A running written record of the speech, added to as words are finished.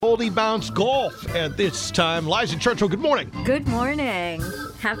Goldie Bounce Golf at this time. Liza Churchill, good morning. Good morning.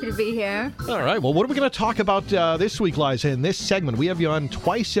 Happy to be here. All right. Well, what are we going to talk about this week, Liza, in this segment? We have you on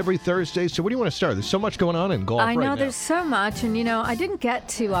twice every Thursday. So where do you want to start? There's so much going on in golf I know right now. there's so much. And, I didn't get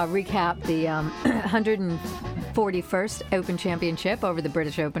to recap the 141st Open Championship over the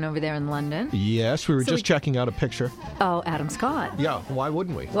British Open over there in London. Yes, we were just checking out a picture. Oh, Adam Scott. Yeah, why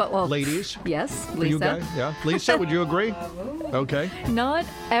wouldn't we? Well, ladies? Yes, For you Lisa. guys? Yeah. Lisa, would you agree? Okay. Not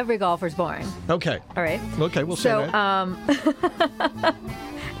every golfer's boring. Okay. All right. Okay, we'll say that.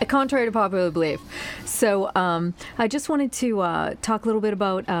 Contrary to popular belief. So I just wanted to talk a little bit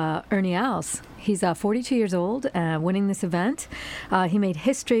about Ernie Els. He's 42 years old, winning this event. He made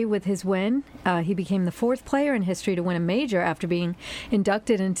history with his win. He became the fourth player in history to win a major after being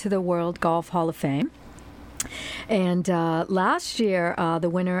inducted into the World Golf Hall of Fame. And last year, the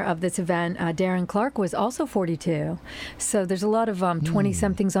winner of this event, Darren Clark, was also 42. So there's a lot of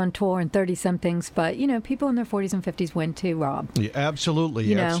 20-somethings on tour and 30-somethings. But, people in their 40s and 50s win too, Rob. Yeah,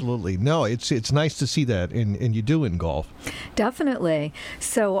 absolutely, absolutely. No, it's nice to see that, and you do in golf. Definitely.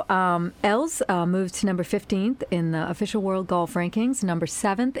 So Els moves to number 15th in the official world golf rankings, number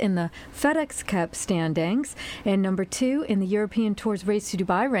 7th in the FedEx Cup standings, and number 2 in the European Tour's Race to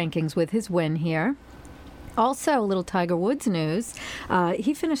Dubai rankings with his win here. Also, a little Tiger Woods news.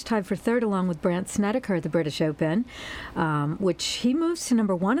 He finished tied for third along with Brandt Snedeker at the British Open, which he moves to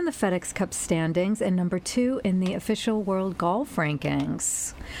number 1 in the FedEx Cup standings and number 2 in the official world golf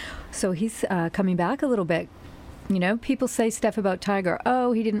rankings. So he's coming back a little bit. People say stuff about Tiger.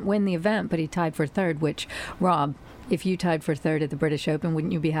 Oh, he didn't win the event, but he tied for third, which, Rob, if you tied for third at the British Open,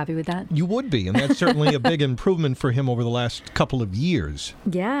 wouldn't you be happy with that? You would be, and that's certainly a big improvement for him over the last couple of years.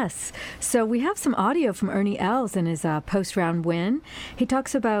 Yes. So we have some audio from Ernie Els in his post-round win. He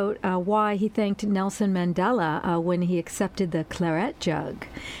talks about why he thanked Nelson Mandela when he accepted the claret jug,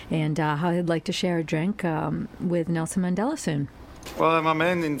 and how he'd like to share a drink with Nelson Mandela soon. Well, my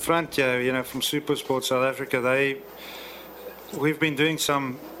man in front here, from Supersport South Africa, we've been doing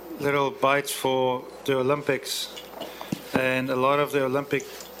some little bites for the Olympics. And a lot of the Olympic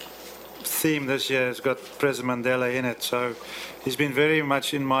theme this year has got President Mandela in it, so he's been very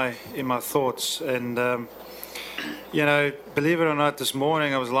much in my thoughts. And believe it or not, this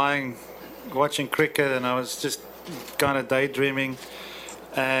morning I was lying watching cricket, and I was just kind of daydreaming,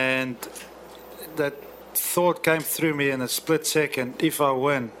 and that thought came through me in a split second. If I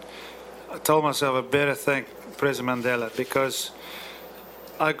win, I told myself I better thank President Mandela, because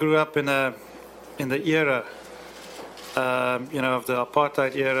I grew up in the era. Of the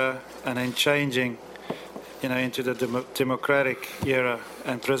apartheid era, and then changing, into the democratic era,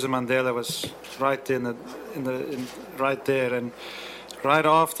 and President Mandela was right right there, and right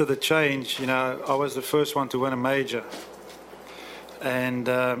after the change, I was the first one to win a major, and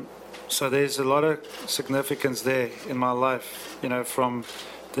so there's a lot of significance there in my life, from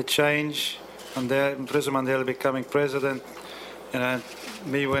the change, and President Mandela becoming president,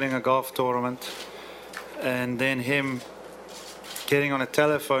 me winning a golf tournament. And then him getting on a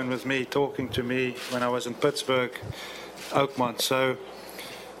telephone with me, talking to me when I was in Pittsburgh, Oakmont. So,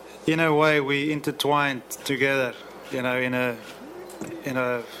 in a way, we intertwined together, in a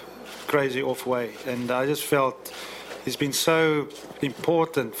crazy off way. And I just felt it's been so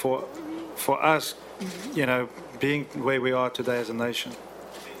important for us, being where we are today as a nation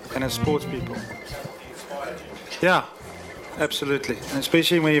and as sports people. Yeah. Absolutely, and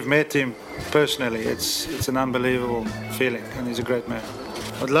especially when you've met him personally, it's an unbelievable feeling, and he's a great man.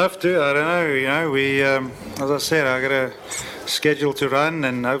 I'd love to. I don't know. We, as I said, I got a schedule to run,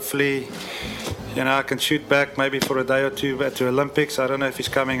 and hopefully, I can shoot back maybe for a day or two at the Olympics. I don't know if he's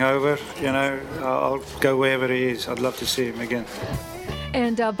coming over. I'll go wherever he is. I'd love to see him again.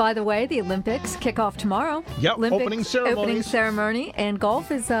 And by the way, the Olympics kick off tomorrow. Yep, opening ceremony. And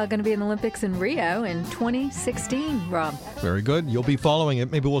golf is going to be in the Olympics in Rio in 2016, Rob. Very good. You'll be following it.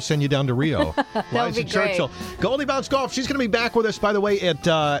 Maybe we'll send you down to Rio. That would be great. Churchill. Goldie Bounce Golf. She's going to be back with us, by the way, at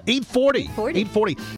 8:40. 8:40.